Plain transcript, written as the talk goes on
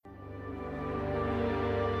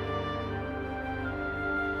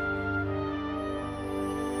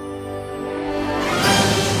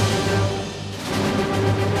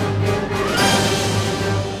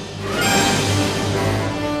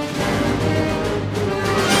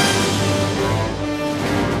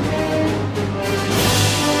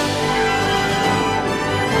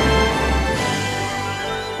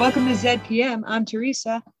Welcome to ZPM. I'm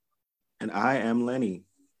Teresa. And I am Lenny.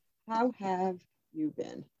 How have you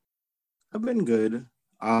been? I've been good.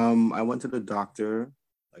 I went to the doctor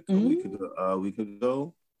like a week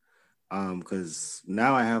ago. Because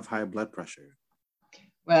now I have high blood pressure.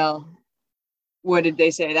 Well, what did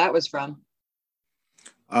they say that was from?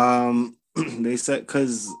 They said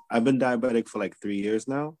because I've been diabetic for like 3 years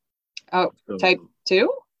now. Oh, so, type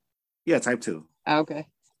 2? Yeah, type 2. Okay.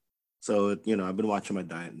 So, I've been watching my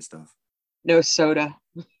diet and stuff. No soda.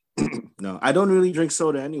 No, I don't really drink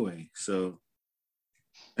soda anyway. So,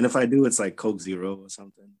 and if I do, it's like Coke Zero or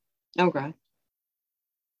something. Okay.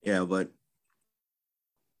 Yeah, but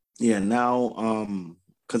yeah, now,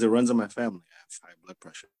 because it runs in my family, I have high blood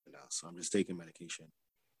pressure now. So I'm just taking medication.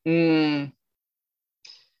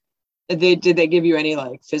 Did they give you any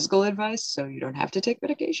like physical advice so you don't have to take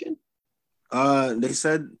medication? They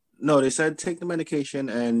said no. They said take the medication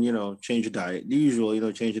and change your diet. The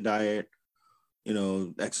usual, change your diet.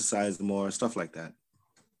 Exercise more, stuff like that.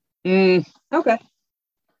 Okay.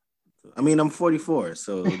 I mean, I'm 44,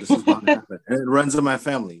 so this is bound to happen. And it runs in my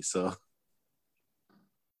family, so.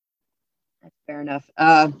 That's fair enough.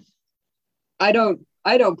 I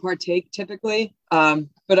don't partake typically,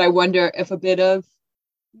 but I wonder if a bit of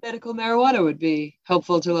medical marijuana would be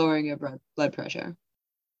helpful to lowering your blood pressure.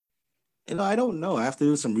 I don't know. I have to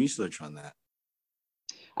do some research on that.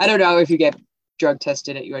 I don't know if you get drug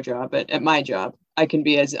tested at your job, but at my job, I can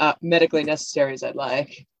be as medically necessary as I'd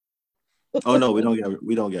like. Oh no, we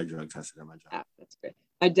don't get drug tested at my job. Ah, that's good.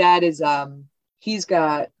 My dad is he's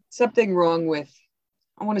got something wrong with,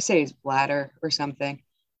 I want to say his bladder or something.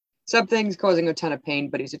 Something's causing a ton of pain,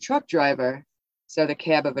 but he's a truck driver, so the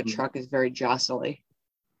cab of a truck is very jostly.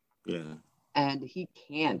 Yeah. And he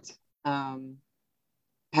can't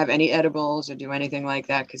have any edibles or do anything like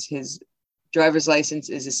that because his driver's license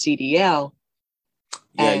is a CDL.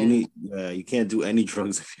 Yeah, you can't do any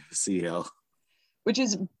drugs if you have a CDL. Which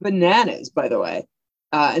is bananas, by the way.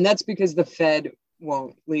 And that's because the Fed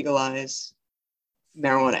won't legalize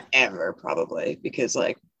marijuana ever, probably, because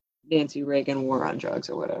like Nancy Reagan war on drugs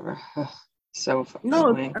or whatever. So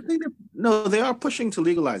annoying. I think they are pushing to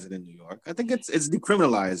legalize it in New York. I think it's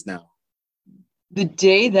decriminalized now. The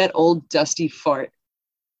day that old dusty fart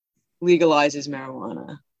legalizes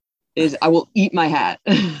marijuana is I will eat my hat.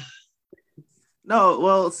 No,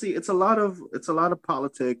 well, see, it's a lot of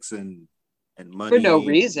politics and money for no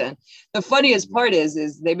reason. The funniest part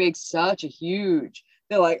is they make such a huge.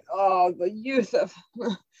 They're like, oh, the youth of.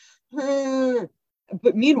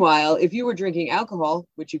 But meanwhile, if you were drinking alcohol,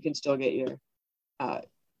 which you can still get your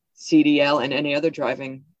CDL and any other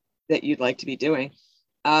driving that you'd like to be doing,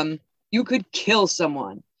 you could kill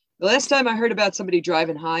someone. The last time I heard about somebody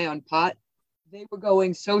driving high on pot, they were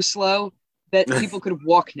going so slow that people could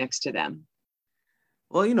walk next to them.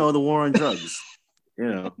 Well, the war on drugs.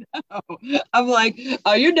 No. I'm like,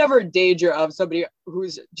 you're never in danger of somebody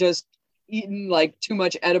who's just eaten like too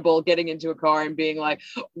much edible, getting into a car and being like,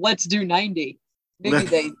 let's do 90.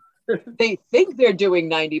 Maybe they think they're doing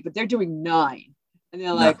 90, but they're doing 9. And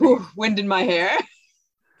they're like, wind in my hair.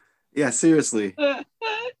 Yeah, seriously.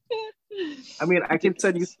 I mean, I can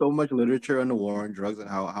send you so much literature on the war on drugs and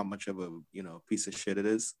how much of a piece of shit it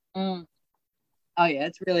is. Oh yeah,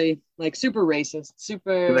 it's really like super racist,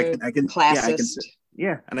 super I can classist.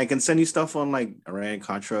 And I can send you stuff on like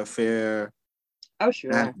Iran-Contra affair. Oh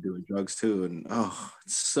sure. That has to do with drugs too, and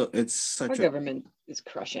it's such our government is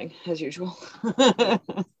crushing as usual.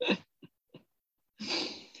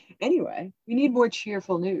 Anyway, we need more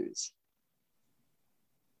cheerful news.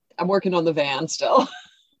 I'm working on the van still.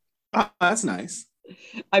 Oh, that's nice.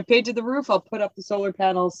 I painted the roof. I'll put up the solar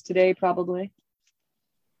panels today, probably.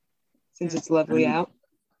 Since it's lovely out.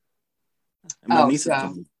 And my niece is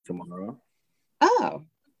coming tomorrow. Oh.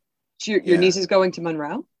 Your niece is going to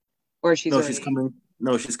Monroe? Or she's coming.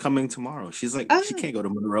 No, she's coming tomorrow. She's like, she can't go to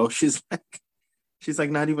Monroe. She's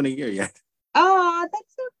like not even a year yet. Oh,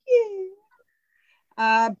 that's so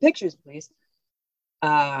cute. Pictures, please.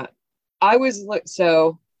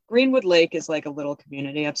 So Greenwood Lake is like a little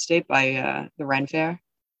community upstate by the Ren Fair.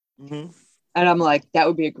 Mm-hmm. And I'm like, that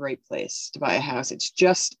would be a great place to buy a house. It's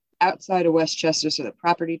just outside of Westchester, so the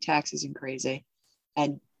property tax isn't crazy,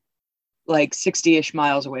 and like 60-ish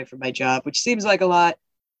miles away from my job, which seems like a lot,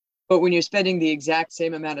 but when you're spending the exact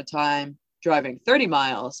same amount of time driving 30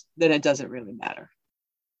 miles, then it doesn't really matter,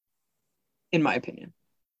 in my opinion,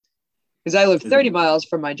 because I live 30 miles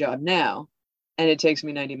from my job now, and it takes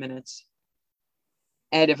me 90 minutes,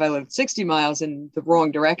 and if I lived 60 miles in the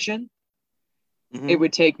wrong direction, it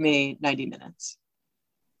would take me 90 minutes.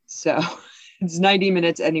 So it's 90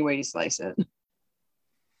 minutes any way you slice it.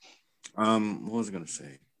 What was I gonna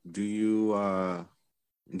say? Do you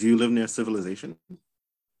live near civilization?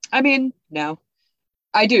 I mean, no,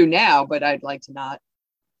 I do now, but I'd like to not.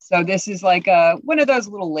 So this is like one of those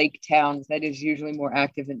little lake towns that is usually more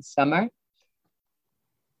active in summer.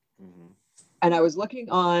 Mm-hmm. And I was looking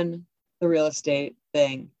on the real estate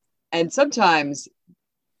thing, and sometimes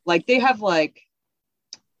like they have like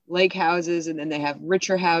lake houses, and then they have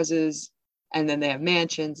richer houses, and then they have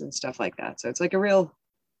mansions and stuff like that. So it's like a real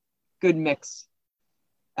good mix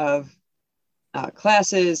of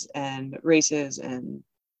classes and races and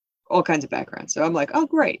all kinds of backgrounds. So I'm like, oh,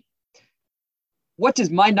 great. What does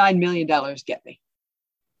my $9 million get me?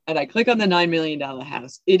 And I click on the $9 million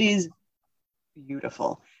house. It is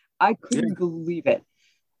beautiful. I Yeah. couldn't believe it.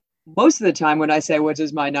 Most of the time, when I say, what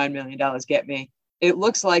does my $9 million get me? It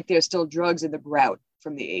looks like there's still drugs in the grout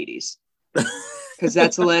from the 80s, because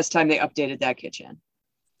that's the last time they updated that kitchen.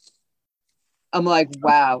 I'm like,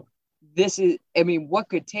 wow, this is, I mean, what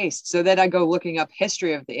good taste. So then I go looking up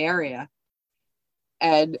history of the area,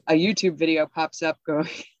 and a YouTube video pops up going,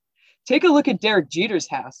 take a look at Derek Jeter's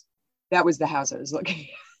house. That was the house I was looking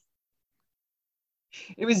at.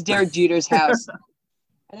 It was Derek Jeter's house.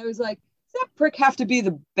 And I was like, does that prick have to be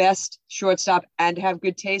the best shortstop and have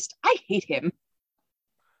good taste? I hate him.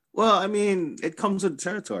 Well, I mean, it comes with the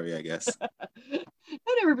territory, I guess.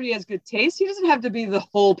 Not everybody has good taste. He doesn't have to be the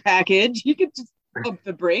whole package. You could just pump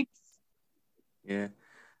the brakes. Yeah.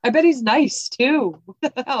 I bet he's nice too.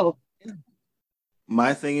 What the hell?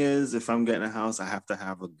 My thing is, if I'm getting a house, I have to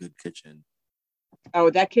have a good kitchen. Oh,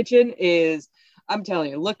 that kitchen is, I'm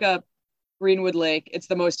telling you, look up Greenwood Lake. It's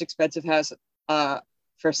the most expensive house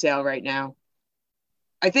for sale right now.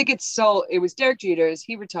 I think it's sold. It was Derek Jeter's.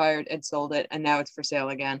 He retired and sold it, and now it's for sale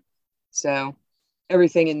again. So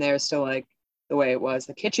everything in there is still like the way it was.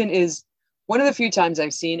 The kitchen is one of the few times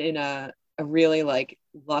I've seen in a really like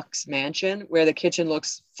luxe mansion where the kitchen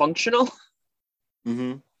looks functional.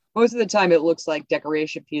 Mm-hmm. Most of the time it looks like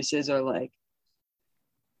decoration pieces, or like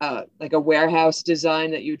a warehouse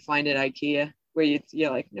design that you'd find at IKEA, where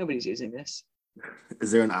you're like, nobody's using this.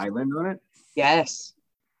 Is there an island on it? Yes.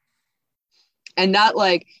 And not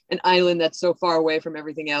like an island that's so far away from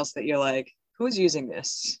everything else that you're like, who's using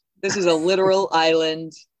this? This is a literal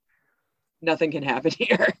island. Nothing can happen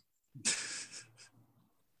here.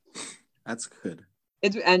 That's good.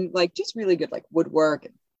 It's, and like just really good like woodwork,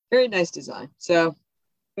 very nice design. So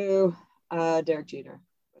Derek Jeter.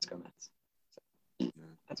 Let's go Mets. So,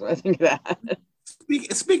 that's what I think of that.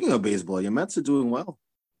 Speaking of baseball, your Mets are doing well.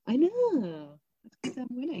 I know. Let's get them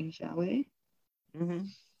winning, shall we? Mm-hmm.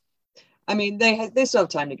 I mean, they still have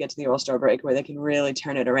time to get to the All-Star break where they can really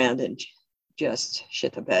turn it around and just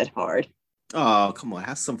shit the bed hard. Oh, come on,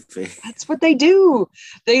 have some faith. That's what they do.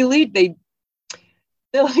 They lead. They're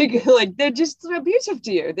like they're just abusive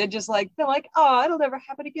to you. They're like, oh, it'll never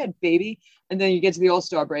happen again, baby. And then you get to the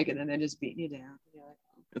All-Star break, and then they're just beating you down. You're like,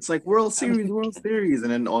 oh, It's like World Series,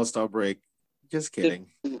 and then All-Star break. Just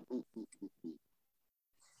kidding. I'm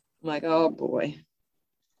like, oh boy.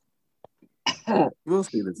 We'll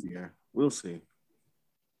see this year. We'll see.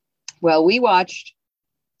 Well, we watched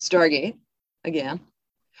Stargate again.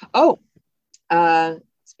 Oh,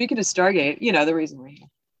 speaking of Stargate, you know the reason we're here.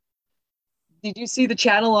 Did you see the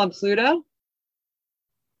channel on Pluto?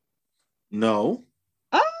 No.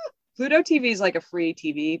 Pluto TV is like a free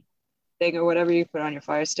TV thing or whatever you put on your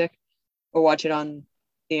Fire Stick or watch it on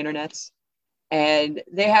the internets. And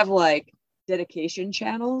they have like dedication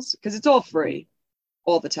channels because it's all free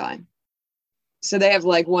all the time. So they have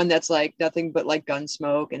like one that's like nothing but like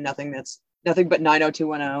Gunsmoke and nothing but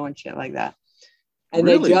 90210 and shit like that. And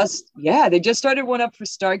really? they just started one up for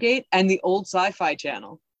Stargate and the old Sci-Fi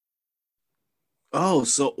channel. Oh,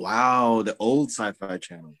 so wow, the old Sci-Fi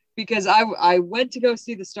channel. Because I went to go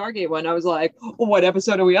see the Stargate one. I was like, well, what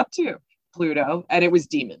episode are we up to? Pluto. And it was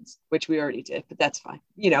Demons, which we already did, but that's fine.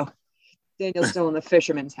 You know, Daniel's still in the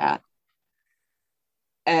fisherman's hat.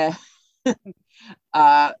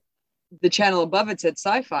 The channel above it said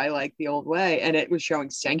Sci-Fi like the old way, and it was showing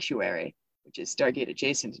Sanctuary, which is Stargate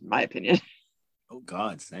adjacent, in my opinion. Oh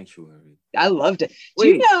God, Sanctuary. I loved it. Wait, do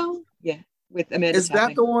you know? Yeah, with Amanda is Tapping.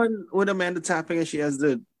 that the one with Amanda Tapping and she has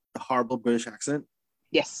the horrible British accent?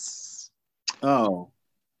 Yes. Oh.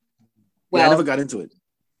 Well, yeah, I never got into it.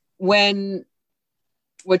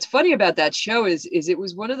 What's funny about that show is it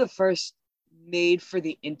was one of the first made for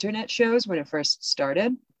the internet shows when it first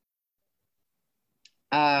started.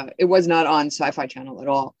 It was not on Sci-Fi Channel at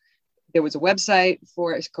all. There was a website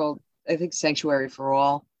for it. It's called, I think, Sanctuary for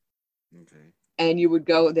All. Okay. And you would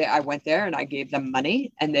go there. I went there and I gave them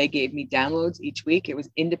money and they gave me downloads each week. It was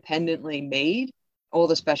independently made, all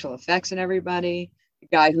the special effects and everybody. The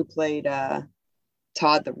guy who played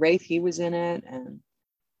Todd the Wraith, he was in it,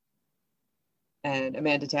 and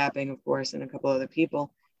Amanda Tapping, of course, and a couple other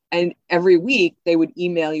people. And every week they would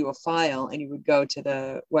email you a file, and you would go to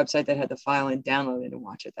the website that had the file and download it and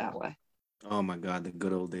watch it that way. Oh my God, the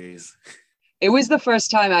good old days. It was the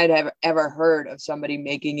first time I'd ever heard of somebody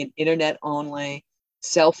making an internet-only,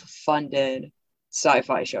 self-funded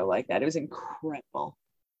sci-fi show like that. It was incredible.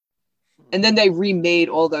 And then they remade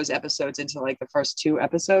all those episodes into like the first 2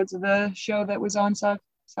 episodes of the show that was on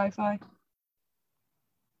Sci-Fi.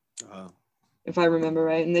 If I remember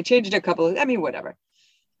right. And they changed a couple of, I mean, whatever.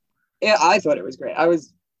 Yeah, I thought it was great. I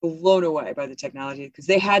was blown away by the technology because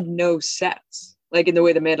they had no sets. Like in the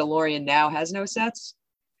way The Mandalorian now has no sets.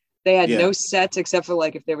 They had no sets except for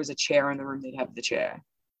like if there was a chair in the room, they'd have the chair.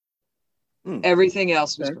 Everything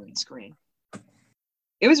else was green screen.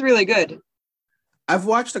 It was really good. I've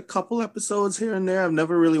watched a couple episodes here and there. I've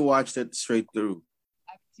never really watched it straight through.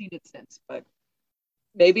 I haven't seen it since, but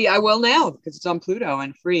maybe I will now because it's on Pluto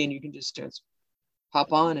and free, and you can just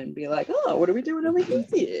pop on and be like, oh, what are we doing over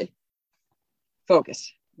here?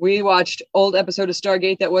 Focus. We watched old episode of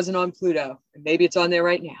Stargate that wasn't on Pluto, and maybe it's on there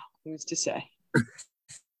right now. Who's to say?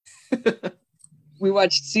 We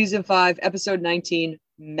watched season 5, episode 19,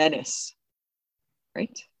 Menace.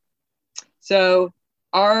 Right? So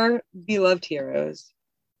our beloved heroes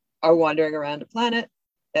are wandering around a planet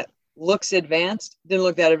that looks advanced. Didn't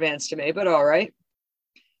look that advanced to me, but all right.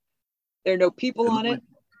 There are no people on it.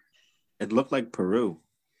 It looked like Peru.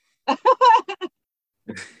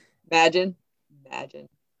 Imagine.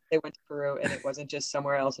 They went to Peru and it wasn't just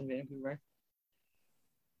somewhere else in Vancouver.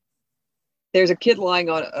 There's a kid lying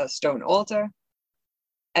on a stone altar.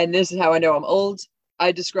 And this is how I know I'm old.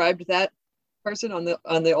 I described that person on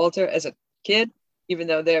the altar as a kid, even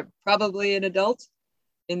though they're probably an adult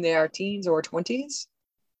in their teens or 20s.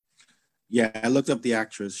 Yeah, I looked up the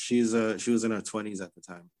actress. She was in her 20s at the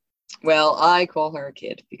time. Well, I call her a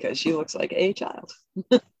kid because she looks like a child.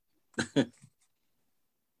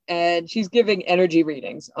 And she's giving energy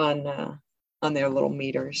readings on their little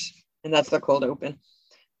meters. And that's the cold open.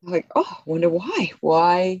 I'm like, oh, wonder why.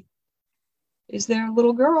 Why is there a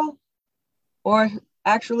little girl? Or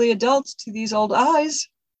actually adults to these old eyes?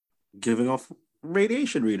 Giving off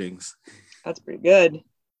radiation readings. That's pretty good.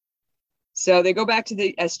 So they go back to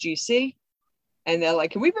the SGC and they're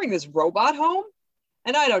like, can we bring this robot home?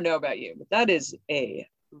 And I don't know about you, but that is a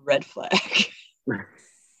red flag.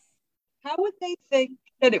 How would they think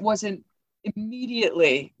that it wasn't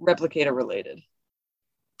immediately replicator related?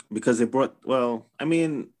 Because they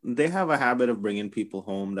they have a habit of bringing people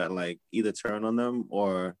home that like either turn on them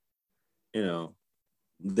or,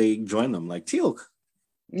 they join them, like Teal'c.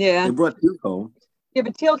 Yeah. They brought Teal'c home. Yeah,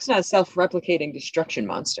 but Teal'c's not a self-replicating destruction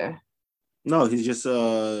monster. No, he's just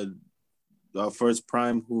a first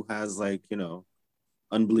prime who has like,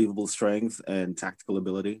 unbelievable strength and tactical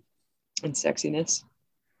ability. And sexiness.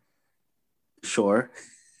 Sure.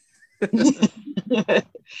 Can't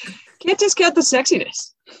discount the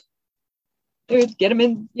sexiness. Dude, get him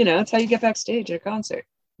in, that's how you get backstage at a concert.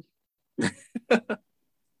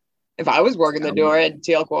 If I was working the door and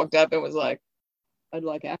Teal'c walked up and was like, I'd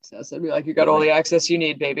like access, I'd be like, you got all the access you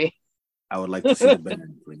need, baby. I would like to see the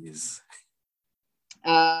bed, please.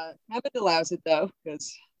 Hammond allows it though,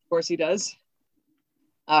 because of course he does.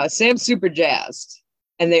 Sam's super jazzed,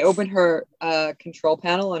 and they open her control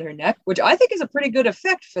panel on her neck, which I think is a pretty good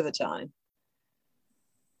effect for the time.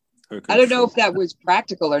 I don't know if that was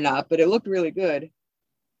practical or not, but it looked really good.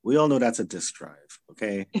 We all know that's a disk drive,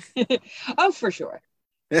 okay? Oh, for sure.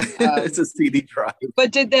 It's a CD drive.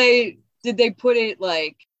 But did they put it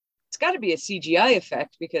like, it's got to be a CGI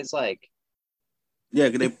effect because like. Yeah,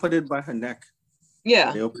 they put it by her neck.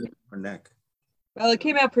 Yeah. They opened it her neck. Well, it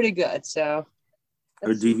came out pretty good, so.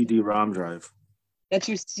 Her DVD-ROM drive. That's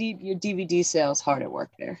your DVD sales hard at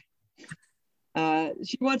work there.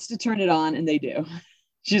 She wants to turn it on, and they do.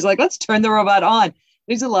 She's like, let's turn the robot on.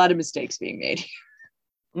 There's a lot of mistakes being made.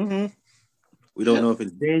 Mm-hmm. We don't know if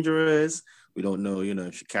it's dangerous. We don't know,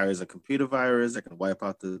 if she carries a computer virus that can wipe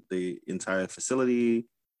out the entire facility.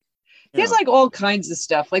 There's like all kinds of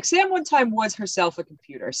stuff. Like Sam one time was herself a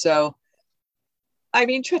computer. So, I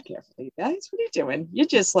mean, tread carefully, guys. What are you doing? You're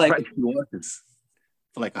just like... Right, she was.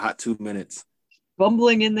 For like a hot 2 minutes.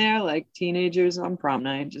 Bumbling in there like teenagers on prom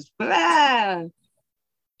night. Just,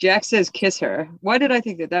 Jack says kiss her. Why did I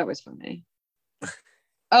think that was funny?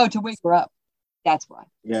 Oh, to wake her up. That's why.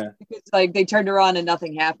 Yeah. Because like they turned her on and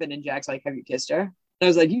nothing happened, and Jack's like, have you kissed her? And I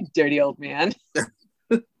was like, you dirty old man.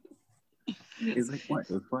 He's like, what?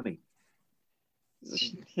 It was funny.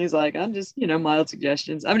 He's like, I'm just, mild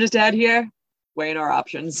suggestions. I'm just out here weighing our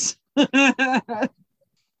options.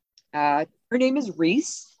 Her name is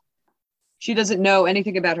Reese. She doesn't know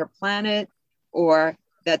anything about her planet or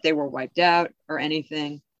that they were wiped out or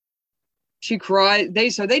anything. She cries.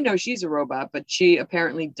 They know she's a robot, but she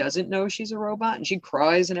apparently doesn't know she's a robot, and she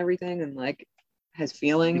cries and everything, and like has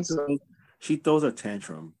feelings. She throws a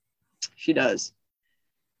tantrum. She does,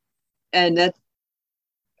 and that,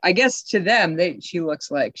 I guess to them, she looks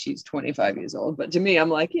like she's 25 years old, but to me, I'm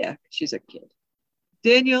like, yeah, she's a kid.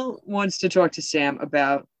 Daniel wants to talk to Sam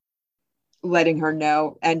about letting her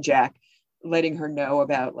know, and Jack letting her know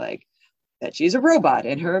about like that she's a robot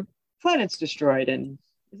and her planet's destroyed, and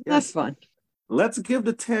isn't that fun? Let's give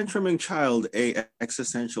the tantruming child a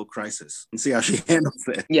existential crisis and see how she handles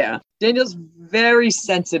it. Yeah, Daniel's very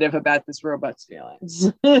sensitive about this robot's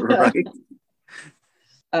feelings. Right.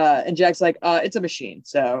 And Jack's like, it's a machine,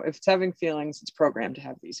 so if it's having feelings, it's programmed to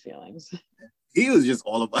have these feelings. He was just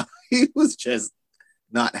all about. He was just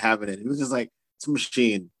not having it. He was just like, it's a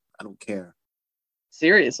machine. I don't care.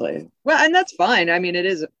 Seriously. Well, and that's fine. I mean,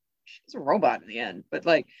 she's a robot in the end, but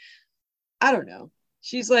like, I don't know.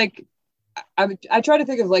 She's like, I try to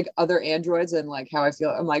think of like other androids and like how I feel.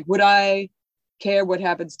 I'm like, would I care what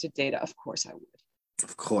happens to Data? Of course I would.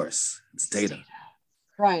 Of course. It's Data.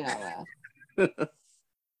 Crying out loud.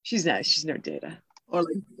 She's nice. She's no Data. Or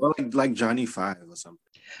like Johnny Five or something.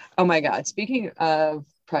 Oh my God. Speaking of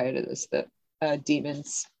prior to this, the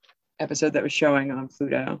Demons episode that was showing on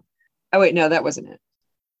Pluto. Oh wait, no, that wasn't it.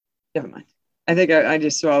 Never mind. I think I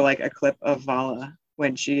just saw like a clip of Vala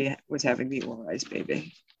when she was having the Ori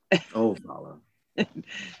baby. Oh, Vala.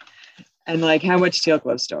 And like how much Teal'c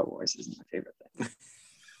loves Star Wars is my favorite thing.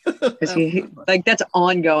 Because he like that's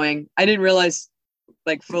ongoing. I didn't realize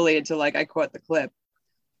like fully until like I caught the clip.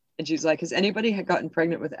 And she's like, has anybody gotten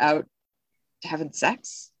pregnant without having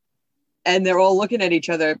sex? And they're all looking at each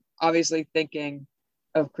other, obviously thinking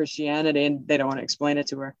of Christianity, and they don't want to explain it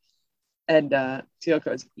to her. And Teal'c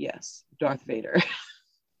goes, yes, Darth Vader.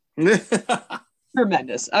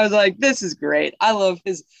 Tremendous. I was like, this is great. I love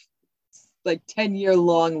his like 10-year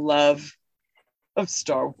long love of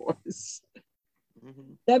Star Wars.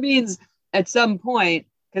 Mm-hmm. That means at some point,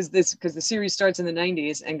 because the series starts in the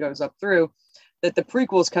 90s and goes up through, that the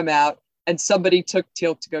prequels come out and somebody took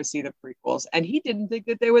Teal'c to go see the prequels. And he didn't think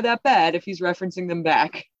that they were that bad if he's referencing them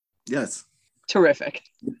back. Yes. Terrific.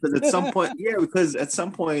 Because at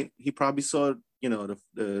some point he probably saw,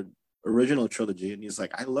 the original trilogy and he's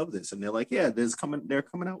like, I love this. And they're like, yeah, they're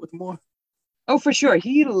coming out with more. Oh, for sure.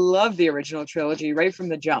 He loved the original trilogy right from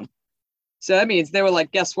the jump. So that means they were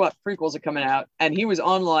like, guess what? Prequels are coming out. And he was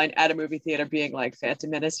online at a movie theater being like, Phantom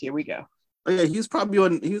Menace, here we go. Oh yeah, he was probably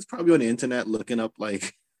on the internet looking up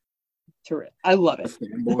like I love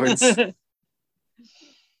it.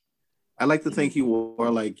 I like to think he wore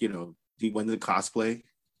like, he went to cosplay.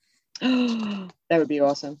 That would be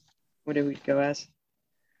awesome. What do we go as?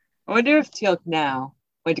 I wonder if Teal'c now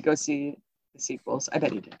went to go see the sequels. I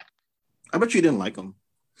bet he did. I bet you didn't like them.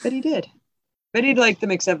 But he did. But he liked them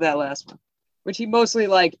except that last one, which he mostly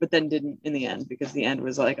liked, but then didn't in the end because the end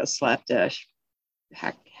was like a slapdash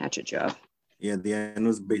hatchet job. Yeah, the end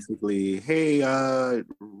was basically, hey,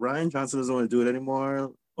 Rian Johnson doesn't want to do it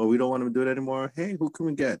anymore, or we don't want him to do it anymore. Hey, who can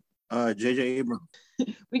we get? J.J. Abrams.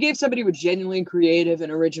 We gave somebody with genuinely creative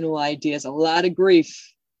and original ideas a lot of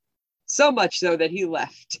grief. So much so that he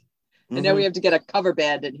left. Mm-hmm. And now we have to get a cover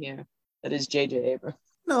band in here that is J.J. Abrams.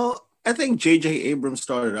 No, I think J.J. Abrams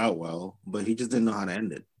started out well, but he just didn't know how to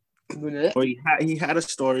end it. Or he had a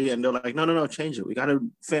story and they're like, no, change it. We got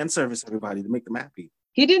to fan service everybody to make them happy.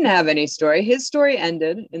 He didn't have any story. His story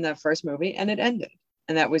ended in that first movie and it ended.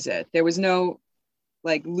 And that was it. There was no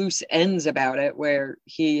like loose ends about it where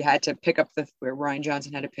he had to pick up where Rian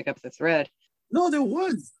Johnson had to pick up the thread. No, there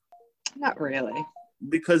was. Not really.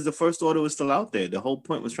 Because the First Order was still out there. The whole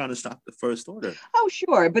point was trying to stop the First Order. Oh,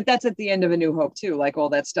 sure. But that's at the end of A New Hope too. Like all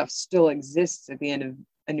that stuff still exists at the end of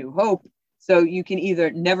A New Hope. So you can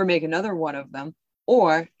either never make another one of them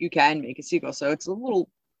or you can make a sequel. So it's a little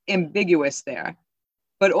ambiguous there.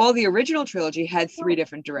 But all the original trilogy had 3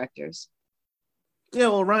 different directors. Yeah,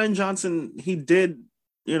 well, Rian Johnson, he did,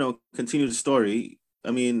 continue the story.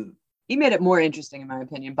 I mean, he made it more interesting, in my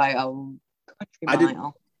opinion, by a country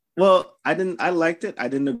mile. I liked it. I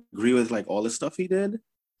didn't agree with like all the stuff he did.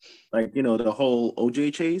 Like, the whole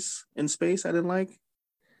OJ chase in space, I didn't like.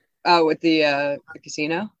 Oh, with the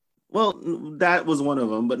casino? Well, that was one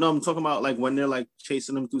of them. But no, I'm talking about like when they're like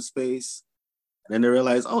chasing them through space. And they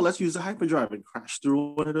realize, let's use the hyperdrive and crash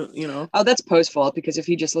through one of the, Oh, that's Poe's fault, because if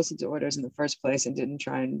he just listened to orders in the first place and didn't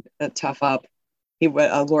try and tough up,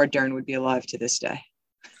 Laura Dern would be alive to this day.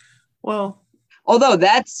 Well, although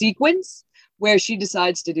that sequence where she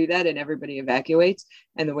decides to do that and everybody evacuates,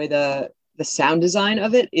 and the way the the sound design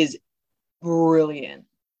of it is brilliant.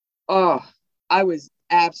 Oh, I was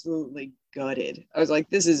absolutely gutted. I was like,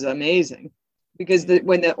 this is amazing. Because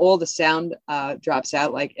when all the sound drops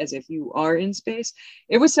out, like as if you are in space,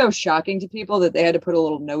 it was so shocking to people that they had to put a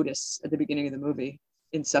little notice at the beginning of the movie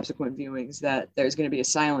in subsequent viewings that there's going to be a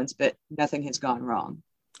silence, but nothing has gone wrong.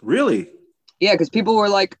 Really? Yeah, because people were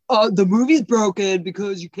like, "Oh, the movie's broken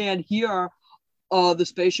because you can't hear the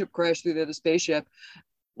spaceship crash through the other spaceship."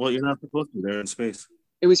 Well, you're not supposed to. They're in space.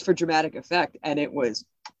 It was for dramatic effect, and it was.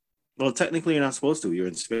 Well, technically, you're not supposed to. You're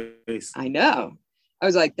in space. I know. I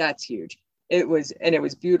was like, "That's huge." It was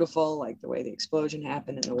beautiful, like the way the explosion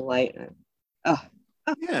happened and the light.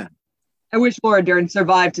 Yeah. I wish Laura Dern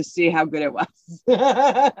survived to see how good it was.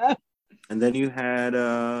 And then you had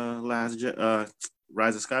Rise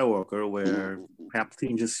of Skywalker, where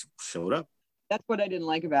Palpatine just showed up. That's what I didn't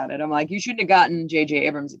like about it. I'm like, you shouldn't have gotten J.J.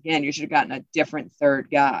 Abrams again. You should have gotten a different third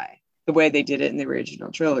guy, the way they did it in the original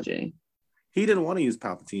trilogy. He didn't want to use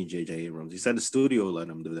Palpatine, J.J. Abrams. He said the studio let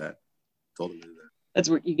him do that. Told him to do that. That's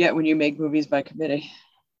what you get when you make movies by committee.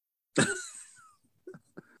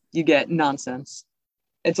 You get nonsense.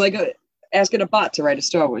 It's like asking a bot to write a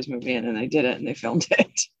Star Wars movie, and then they did it and they filmed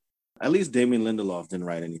it. At least Damien Lindelof didn't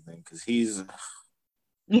write anything because he's.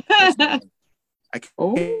 I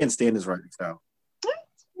can't stand his writing style.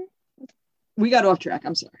 We got off track.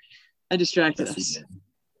 I'm sorry. I distracted us.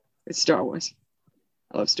 It's Star Wars.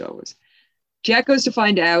 I love Star Wars. Jack goes to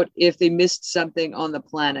find out if they missed something on the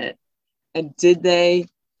planet. And did they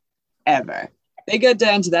ever? They got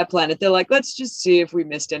down to that planet. They're like, let's just see if we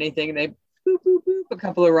missed anything. And they boop, boop, boop, a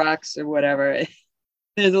couple of rocks or whatever.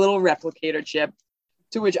 There's a little replicator chip,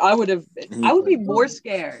 to which I would be more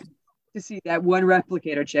scared to see that one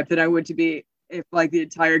replicator chip than I would to be if like the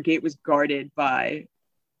entire gate was guarded by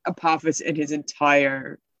Apophis and his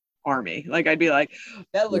entire army. Like I'd be like,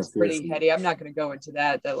 that looks pretty heady. I'm not going to go into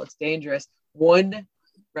that. That looks dangerous. One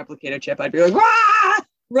replicator chip, I'd be like, ah!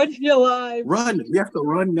 Run for your life. Run. We have to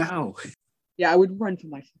run now. Yeah, I would run for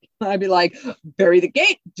my. I'd be like, bury the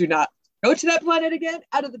gate. Do not go to that planet again.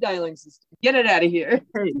 Out of the dialing system. Get it out of here.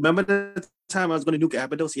 Hey, remember the time I was going to nuke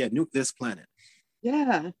Abydos? Yeah, nuke this planet.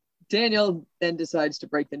 Yeah. Daniel then decides to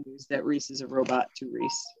break the news that Reese is a robot to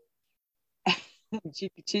Reese.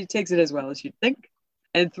 she takes it as well as you'd think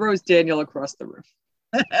and throws Daniel across the room.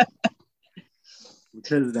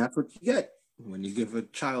 Because that's what you get when you give a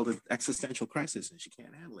child an existential crisis and she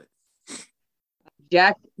can't handle it.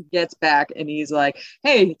 Jack gets back and he's like,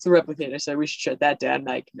 hey, it's a replicator, so we should shut that down.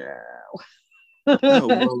 Like, no. No,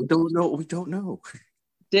 well, we don't know.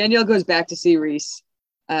 Daniel goes back to see Reese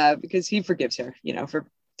because he forgives her, for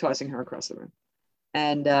tossing her across the room.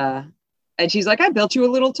 And she's like, I built you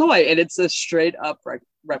a little toy. And it's a straight up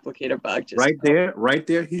replicator bug. Just right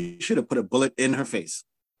there. He should have put a bullet in her face.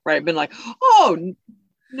 Right. Been like, oh,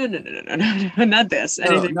 no, not this.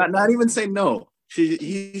 No, not even say no.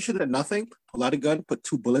 He should have nothing. Pull out a gun, put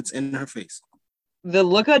 2 bullets in her face. The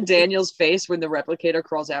look on Daniel's face when the replicator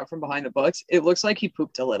crawls out from behind the books, it looks like he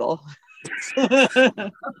pooped a little. A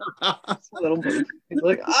little poop. He's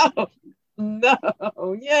like, oh, no,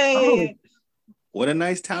 yay. Oh, what a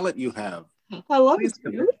nice talent you have. I love it. It's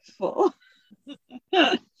beautiful.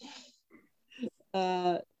 I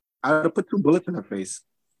would have put 2 bullets in her face.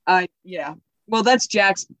 Yeah. Well, that's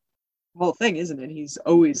Jack's whole thing, isn't it? He's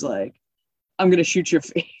always like, I'm going to shoot your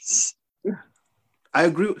face. I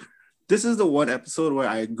agree. This is the one episode where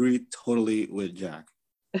I agree totally with Jack.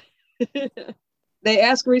 They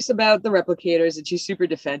ask Reese about the replicators and she's super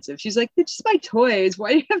defensive. She's like, they're just my toys.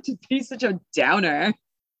 Why do you have to be such a downer?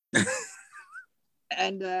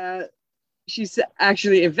 And she's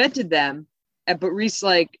actually invented them. But Reese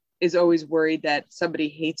is always worried that somebody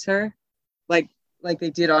hates her. Like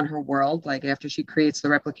they did on her world, like after she creates the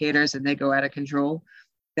replicators and they go out of control,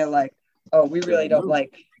 they're like, oh, we really don't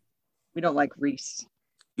like Reese.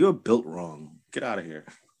 You're built wrong. Get out of here.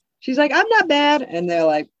 She's like, I'm not bad. And they're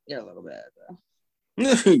like, you're a little bad, though.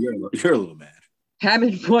 you're a little mad.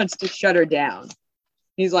 Hammond wants to shut her down.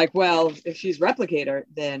 He's like, well, if she's replicator,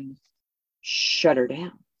 then shut her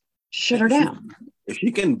down. Shut her down. If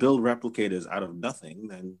she can build replicators out of nothing,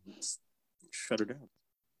 then shut her down.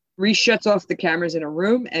 Reese shuts off the cameras in a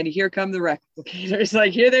room, and here come the replicators.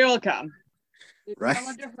 Like, here they all come. It's right.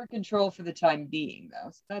 under her control for the time being,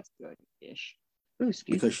 though. So that's good-ish. Ooh,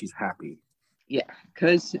 because she's happy. Yeah,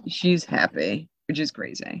 because she's happy, which is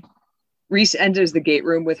crazy. Reese enters the gate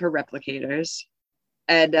room with her replicators.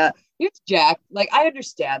 And here's Jack. Like, I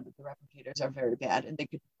understand that the replicators are very bad, and they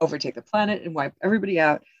could overtake the planet and wipe everybody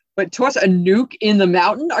out. But toss a nuke in the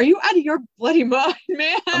mountain? Are you out of your bloody mind,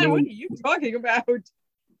 man? What are you talking about?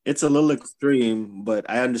 It's a little extreme, but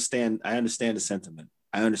I understand. I understand the sentiment.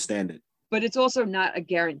 I understand it. But it's also not a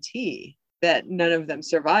guarantee that none of them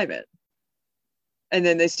survive it. And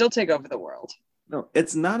then they still take over the world. No,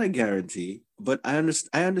 it's not a guarantee, but I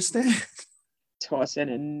understand. Toss in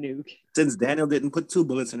a nuke. Since Daniel didn't put two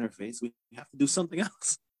bullets in her face, we have to do something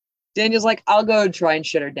else. Daniel's like, I'll go try and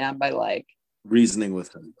shut her down by like reasoning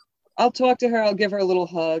with her. I'll talk to her, I'll give her a little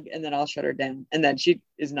hug, and then I'll shut her down. And then she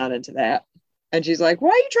is not into that. And she's like, why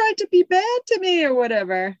are you trying to be bad to me or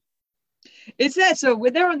whatever? It's that. So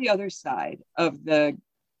when they're on the other side of the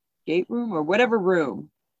gate room or whatever room,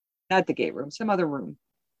 not the gate room, some other room,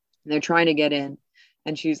 and they're trying to get in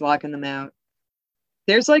and she's locking them out.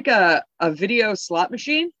 There's like a video slot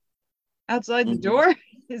machine outside the door.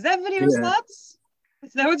 Is that video slots?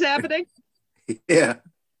 Is that what's happening? Yeah.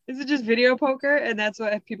 Is it just video poker? And that's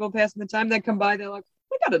why people passing the time that come by, they're like,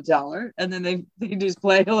 we got $1. And then they just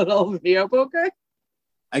play a little video poker.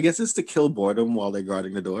 I guess it's to kill boredom while they're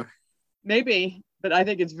guarding the door. Maybe, but I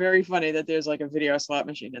think it's very funny that there's like a video slot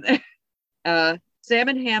machine in there. Sam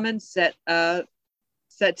and Hammond set to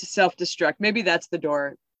self-destruct. Maybe that's the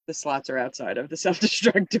door the slots are outside of, the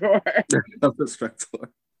self-destruct door. Self-destruct door.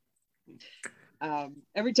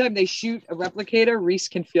 Every time they shoot a replicator, Reese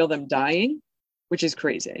can feel them dying, which is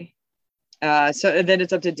crazy. So then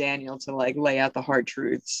it's up to Daniel to like lay out the hard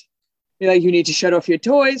truths. Be like, you need to shut off your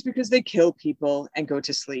toys because they kill people and go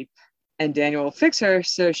to sleep. And Daniel will fix her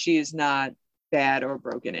so she's not bad or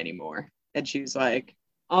broken anymore. And she's like,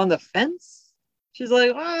 on the fence? She's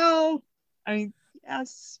like, well, I mean,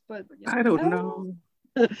 yes, but I don't know.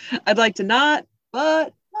 I'd like to not,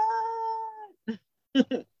 but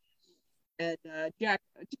and Jack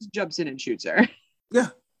just jumps in and shoots her. Yeah,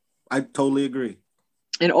 I totally agree.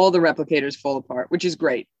 And all the replicators fall apart, which is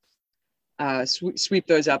great. Sweep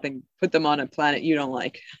those up and put them on a planet you don't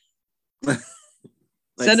like.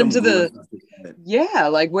 Send them to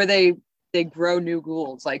like where they grow new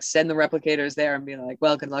ghouls. Like send the replicators there and be like,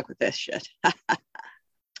 well, good luck with this shit.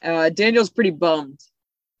 Daniel's pretty bummed.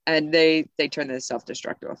 And they turn the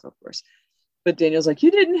self-destruct off, of course. But Daniel's like, you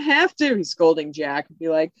didn't have to. He's scolding Jack and be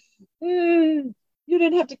like, you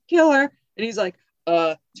didn't have to kill her. And he's like,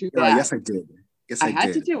 too bad. Yes, I did. Yes, I did. I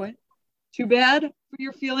had to do it. Too bad for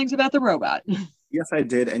your feelings about the robot. Yes, I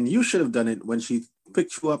did. And you should have done it when she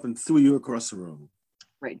picked you up and threw you across the room.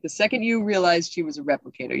 Right. The second you realized she was a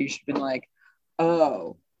replicator, you should have been like,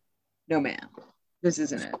 oh, no, ma'am. This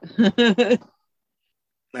isn't it.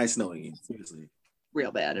 Nice knowing you. Seriously.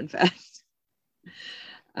 Real bad, in fact.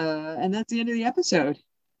 And that's the end of the episode.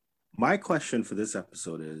 My question for this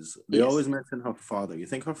episode is, they always mention her father. You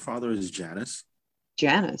think her father is Janus?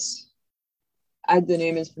 Janus. The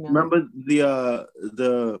name is familiar. Remember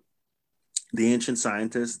the ancient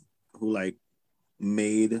scientist who like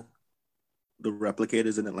made the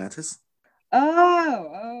replicators in Atlantis?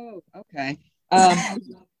 Oh, okay.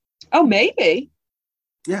 Oh, maybe.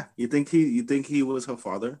 Yeah, you think he was her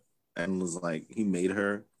father and was like he made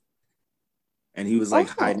her, and he was like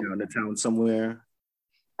hiding out in the town somewhere.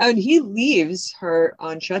 And he leaves her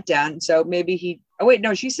on shutdown, so maybe he. Oh wait,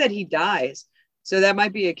 no, she said he dies, so that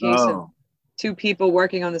might be a case of two people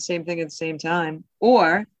working on the same thing at the same time,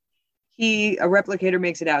 or a replicator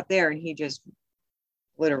makes it out there and he just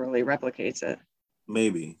literally replicates it.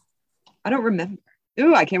 Maybe. I don't remember.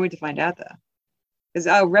 Ooh, I can't wait to find out though. Because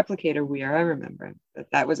replicator we are. I remember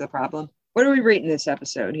that was a problem. What are we rating this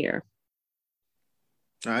episode here?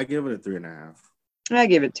 I give it a 3.5. I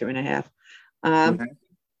give it 2.5.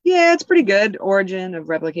 Yeah, it's pretty good origin of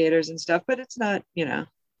replicators and stuff, but it's not,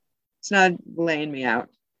 it's not laying me out.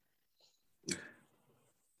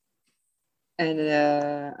 And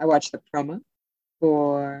I watched the promo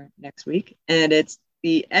for next week, and it's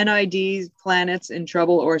the NID's Planets in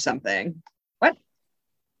Trouble or something. What?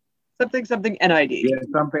 Something NID. Yeah,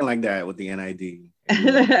 something like that with the NID.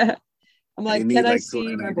 I'm like, can I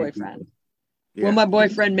see my boyfriend? Yeah. Will my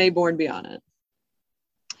boyfriend Mayborn be on it?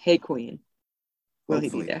 Hey, Queen. Will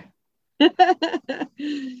Hopefully. He be there?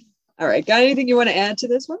 All right. Got anything you want to add to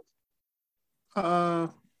this one?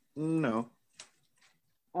 No.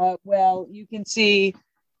 Well, you can see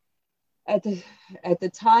at the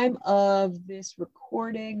time of this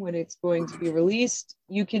recording, when it's going to be released,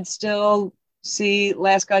 you can still see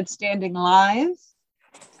Last God Standing live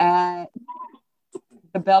at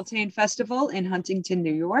the Beltane Festival in Huntington,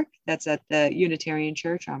 New York. That's at the Unitarian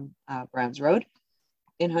Church on Browns Road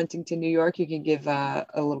in Huntington, New York. You can give a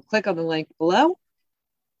little click on the link below.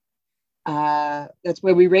 That's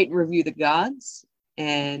where we rate and review the gods,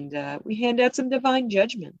 and we hand out some divine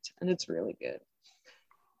judgment, and it's really good.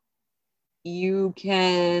 You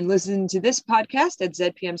can listen to this podcast at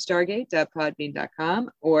zpmstargate.podbean.com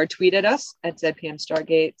or tweet at us at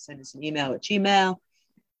zpmstargate. Send us an email at Gmail.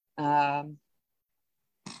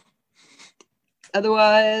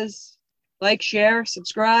 Otherwise, like, share,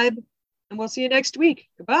 subscribe, and we'll see you next week.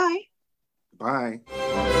 Goodbye. Bye.